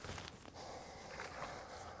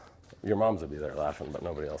 Your moms would be there laughing, but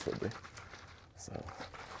nobody else would be. So,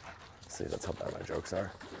 see, that's how bad my jokes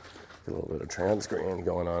are. Get a little bit of trans green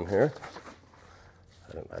going on here.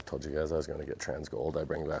 I told you guys I was going to get trans gold. I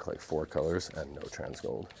bring back like 4 colors and no trans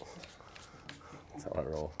gold. That's how I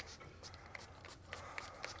roll.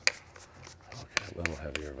 Okay, a little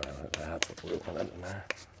heavier violet. That's what we wanted in there.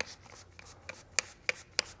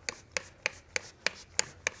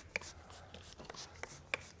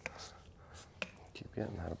 Keep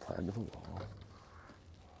getting that applied to the wall.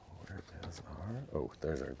 Where is our, oh,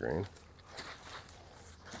 there's our green.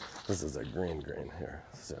 This is a green here,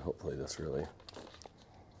 so hopefully this really,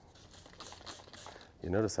 you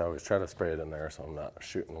notice how I always try to spray it in there so I'm not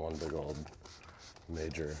shooting one big old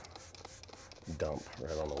major dump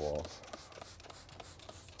right on the wall.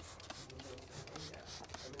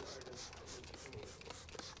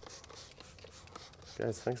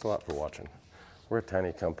 Guys, thanks a lot for watching. We're a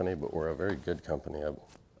tiny company, but we're a very good company.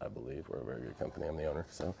 I believe we're a very good company. I'm the owner,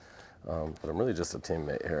 so, but I'm really just a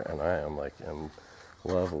teammate here, and I am like in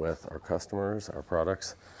love with our customers, our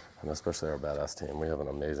products, and especially our badass team. We have an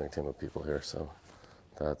amazing team of people here, so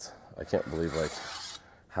that's, I can't believe like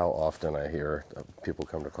how often I hear people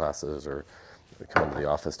come to classes or come into the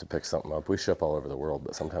office to pick something up. We ship all over the world,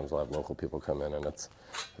 but sometimes we'll have local people come in, and it's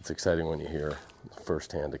exciting when you hear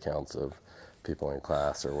firsthand accounts of people in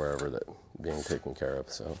class or wherever that being taken care of.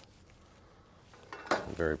 So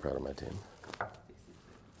I'm very proud of my team.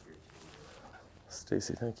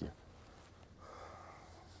 Stacy, thank you.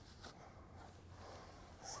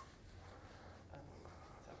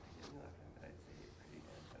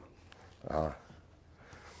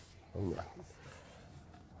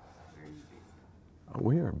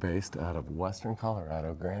 We are based out of Western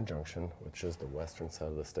Colorado, Grand Junction, which is the western side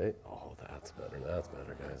of the state. Oh, that's better. That's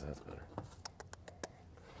better, guys. That's better.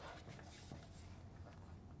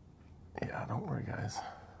 Yeah, don't worry, guys.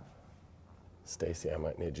 Stacy, I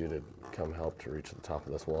might need you to come help to reach the top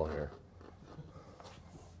of this wall here.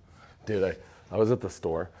 Dude, I was at the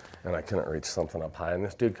store and I couldn't reach something up high, and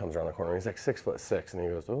this dude comes around the corner. He's like 6'6", and he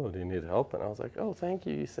goes, "Oh, do you need help?" And I was like, "Oh, thank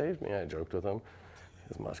you, you saved me." I joked with him.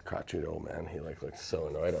 He's a much crotchety old man. He like looked so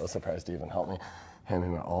annoyed. I was surprised he even helped me, hand me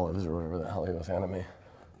my olives or whatever the hell he was handing me.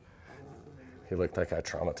 He looked like I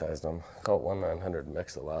traumatized him. Call it 1-900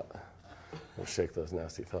 Mix-a-Lot. We'll shake those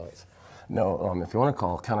nasty thoughts. No, if you want to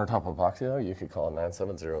call Countertop Epoxy, though, you could call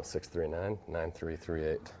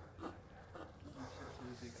 970-639-9338.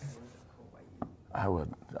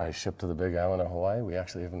 I ship to the big island of Hawaii. We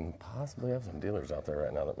actually even possibly have some dealers out there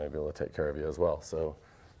right now that may be able to take care of you as well. So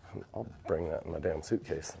I'll bring that in my damn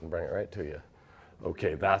suitcase and bring it right to you.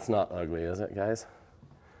 Okay, that's not ugly, is it, guys?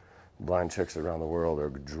 Blind chicks around the world are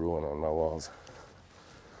drooling on my walls.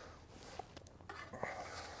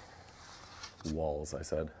 Walls, I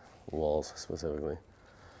said. Walls, specifically.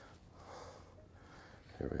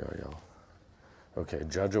 Here we are, y'all. Okay,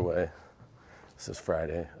 judge away. This is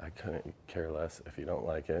Friday. I couldn't care less. If you don't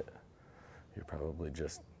like it, you're probably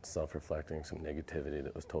just self-reflecting some negativity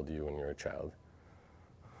that was told to you when you were a child.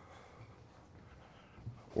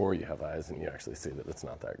 Or you have eyes and you actually see that it's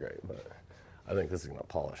not that great. But I think this is gonna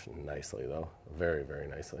polish nicely though. Very, very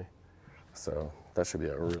nicely. So that should be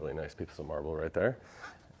a really nice piece of marble right there.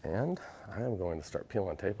 And I am going to start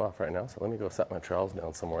peeling tape off right now. So let me go set my trowels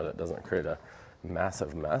down somewhere that doesn't create a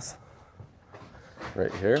massive mess.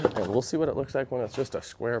 Right here, and we'll see what it looks like when it's just a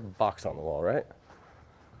square box on the wall, right?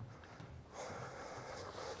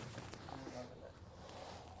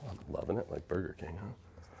 I'm loving it, like Burger King, huh?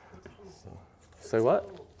 So, say what?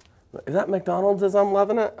 Is that McDonald's as I'm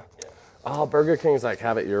loving it? Oh, Burger King's like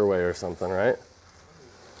have it your way or something, right?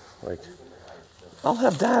 Like, I'll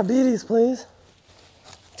have diabetes, please.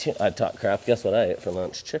 I talk crap. Guess what I ate for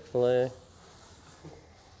lunch? Chick-fil-A.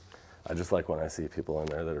 I just like when I see people in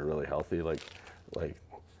there that are really healthy, like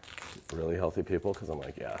really healthy people, because I'm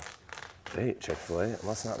like, yeah, they ate Chick-fil-A. It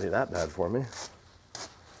must not be that bad for me. It's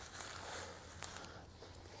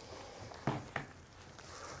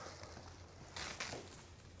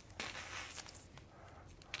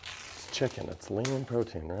chicken. It's lean in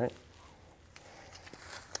protein, right?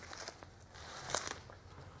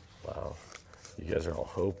 Wow. You guys are all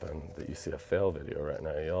hoping that you see a fail video right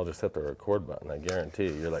now. You all just hit the record button. I guarantee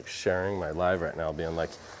you, you're like sharing my live right now, being like,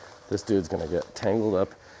 this dude's gonna get tangled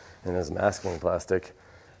up in his masking plastic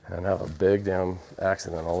and have a big damn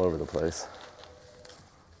accident all over the place.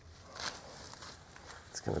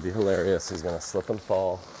 It's gonna be hilarious. He's gonna slip and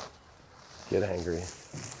fall, get angry.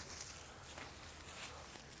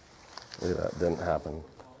 Look at that, didn't happen.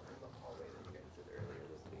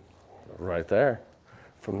 Right there,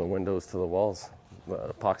 from the windows to the walls,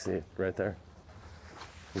 epoxy right there.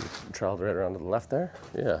 You troweled right around to the left there,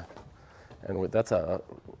 yeah. And that's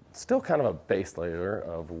still kind of a base layer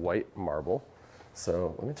of white marble.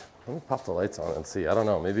 So let me pop the lights on and see. I don't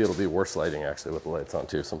know, maybe it'll be worse lighting actually with the lights on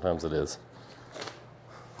too. Sometimes it is.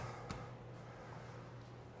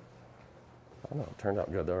 I don't know, it turned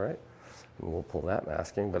out good though, right? And we'll pull that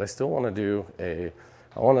masking, but I still want to do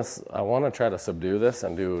I want to try to subdue this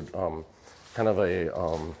and do kind of a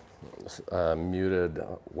muted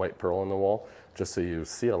white pearl in the wall. just so you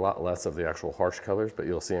see a lot less of the actual harsh colors, but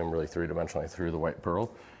you'll see them really three-dimensionally through the white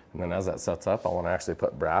pearl. And then as that sets up, I want to actually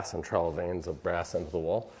put brass and trowel veins of brass into the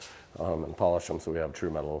wall and polish them so we have true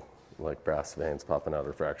metal, like brass veins popping out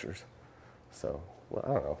or fractures. So, well,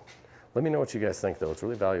 I don't know. Let me know what you guys think, though. It's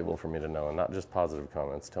really valuable for me to know, and not just positive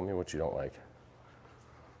comments. Tell me what you don't like.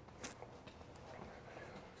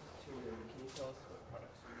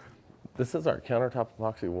 This is our Countertop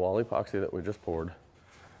Epoxy Wall Epoxy that we just poured.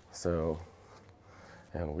 So,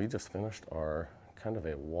 and we just finished our kind of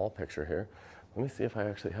a wall picture here. Let me see if I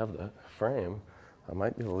actually have the frame. I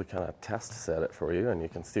might be able to kind of test set it for you, and you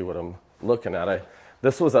can see what I'm looking at.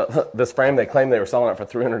 This frame, they claimed they were selling it for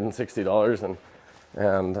 $360,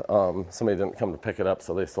 and somebody didn't come to pick it up,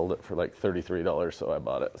 so they sold it for like $33, so I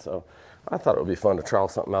bought it. So I thought it would be fun to trowel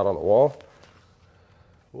something out on the wall.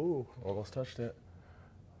 Ooh, almost touched it.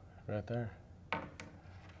 Right there.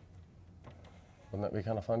 Wouldn't that be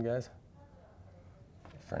kind of fun, guys?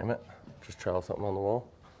 Frame it, just trowel something on the wall.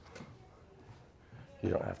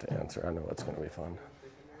 You don't have to answer, I know it's gonna be fun.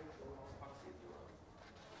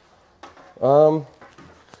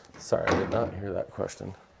 Sorry, I did not hear that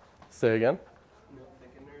question. Say again? No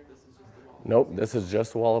thickener, this is just the wall. Nope, this is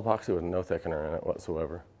just wall epoxy with no thickener in it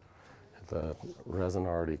whatsoever. The resin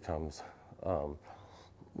already comes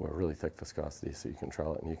with really thick viscosity, so you can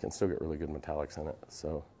trowel it and you can still get really good metallics in it.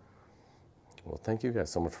 So, well, thank you guys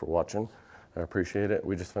so much for watching. I appreciate it.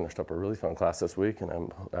 We just finished up a really fun class this week,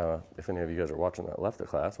 and if any of you guys are watching that left the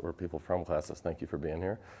class, or people from classes, thank you for being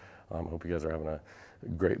here. I hope you guys are having a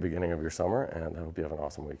great beginning of your summer, and I hope you have an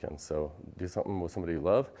awesome weekend. So do something with somebody you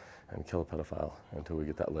love and kill a pedophile until we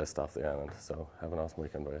get that list off the island. So have an awesome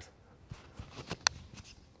weekend, boys.